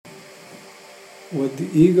what the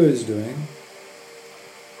ego is doing,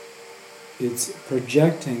 it's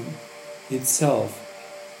projecting itself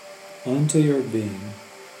onto your being,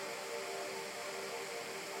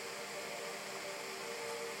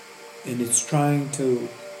 and it's trying to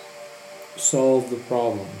solve the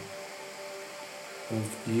problem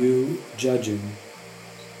of you judging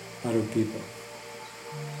other people.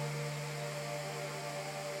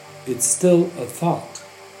 It's still a thought,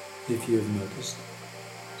 if you have noticed.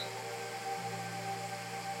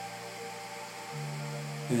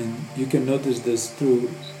 And you can notice this through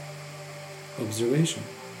observation,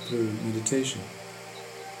 through meditation,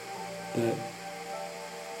 that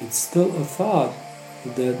it's still a thought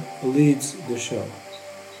that leads the show.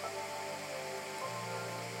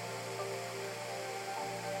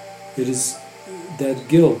 It is that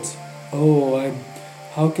guilt.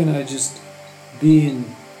 How can I just be in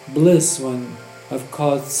bliss when I've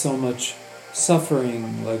caused so much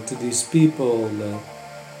suffering, like to these people that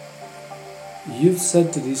you've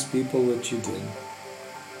said to these people what you did,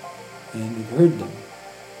 and you've heard them.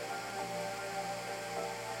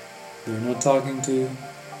 They're not talking to you.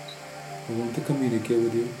 They want to communicate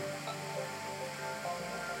with you.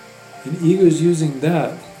 And ego is using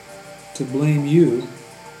that to blame you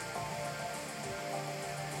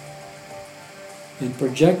and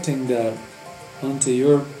projecting that onto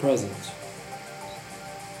your presence,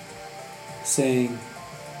 saying,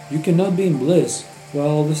 you cannot be in bliss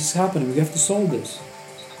while this is happening. We have to solve this.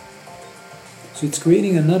 So it's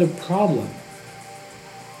creating another problem.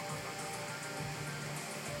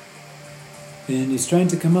 And it's trying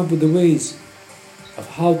to come up with the ways of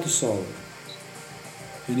how to solve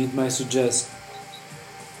it. And it might suggest,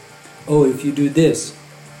 if you do this,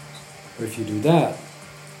 or if you do that,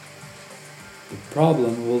 the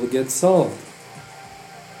problem will get solved.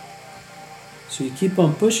 So you keep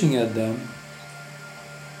on pushing at them,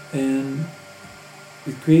 and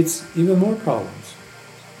it creates even more problems.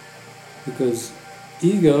 Because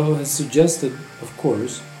ego has suggested, of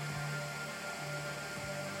course,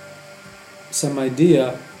 some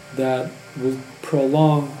idea that will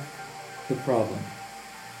prolong the problem.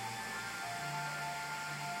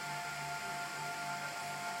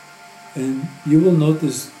 And you will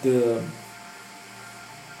notice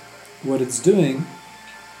what it's doing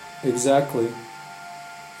exactly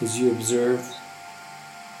as you observe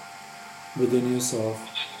within yourself,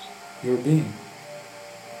 your being.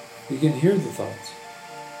 You can hear the thoughts.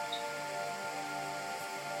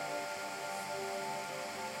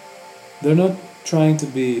 They're not trying to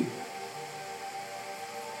be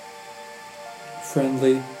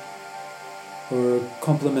friendly or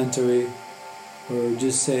complimentary or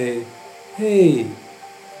just say, hey,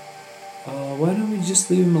 why don't we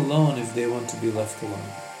just leave them alone if they want to be left alone?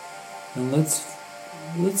 And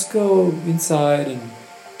let's go inside and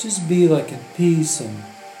just be like in peace, and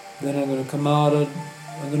then I'm going to come out and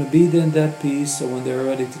I'm going to be in that peace, so when they're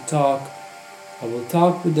ready to talk, I will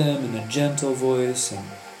talk with them in a gentle voice and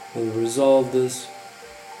we'll resolve this.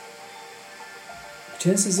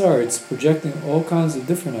 Chances are it's projecting all kinds of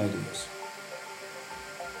different ideas.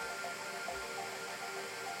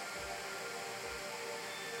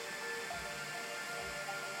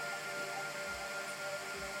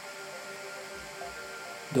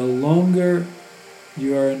 The longer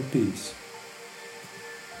you are in peace,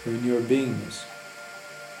 or in your beingness,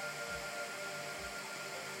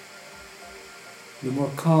 the more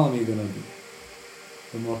calm you're going to be.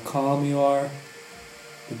 The more calm you are,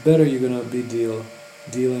 the better you're going to be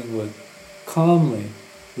dealing with calmly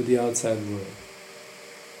with the outside world.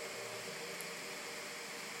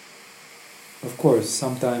 Of course,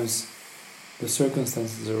 sometimes the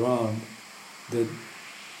circumstances around that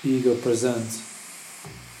ego presents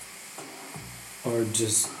are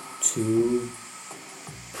just too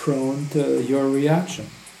prone to your reaction.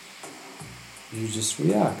 You just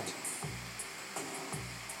react.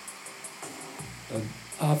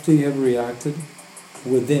 After you have reacted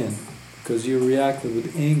within, because you reacted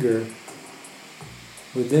with anger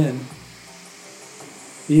within,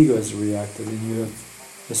 ego has reacted and you have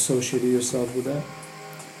associated yourself with that.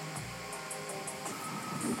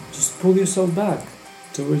 Just pull yourself back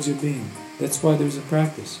towards your being. That's why there's a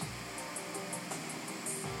practice.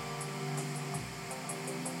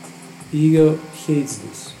 Ego hates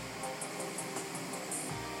this.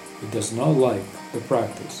 It does not like the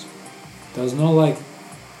practice. It does not like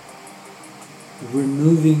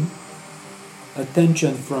removing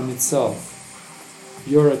attention from itself,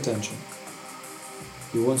 your attention.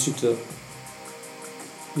 It wants you to,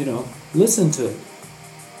 listen to it.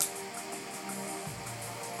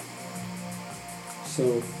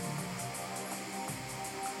 So,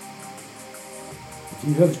 if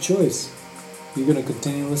you have a choice, You're going to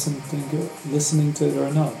continue listening to it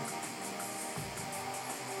or not.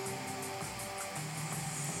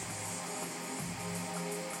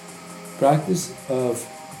 Practice of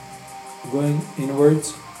going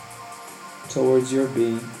inwards towards your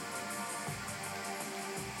being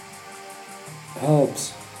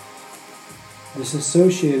helps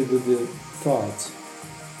disassociate with the thoughts.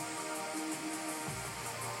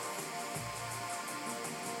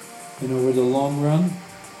 And over the long run,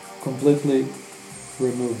 completely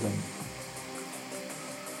remove them.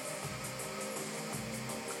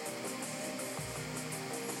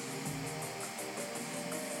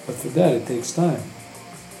 But for that, it takes time.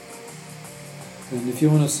 And if you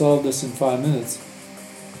want to solve this in 5 minutes,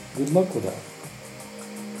 good luck with that.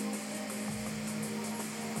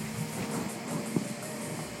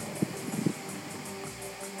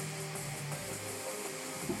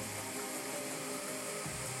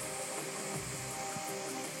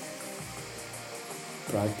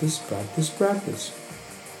 Practice, practice, practice.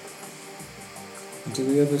 Until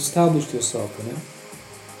you have established yourself in it.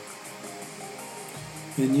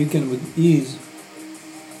 And you can with ease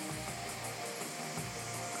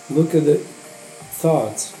look at the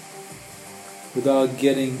thoughts without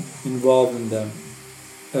getting involved in them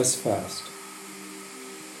as fast.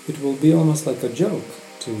 It will be almost like a joke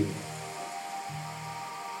to you.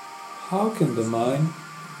 How can the mind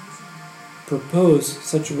propose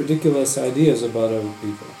such ridiculous ideas about other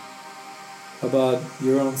people, about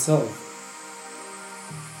your own self?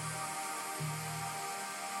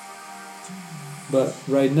 But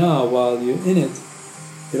right now, while you're in it,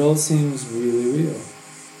 it all seems really real.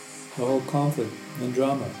 The whole conflict and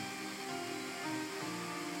drama.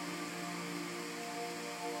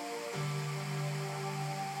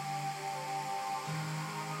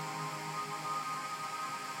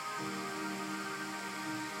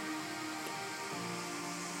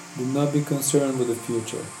 Do not be concerned with the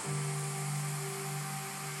future.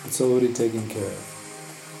 It's already taken care of.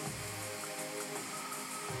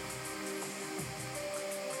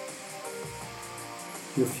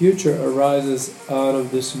 Your future arises out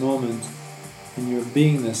of this moment in your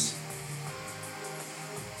beingness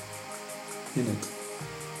in it.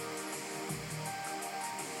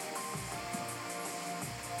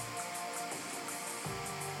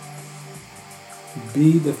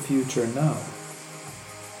 Be the future now.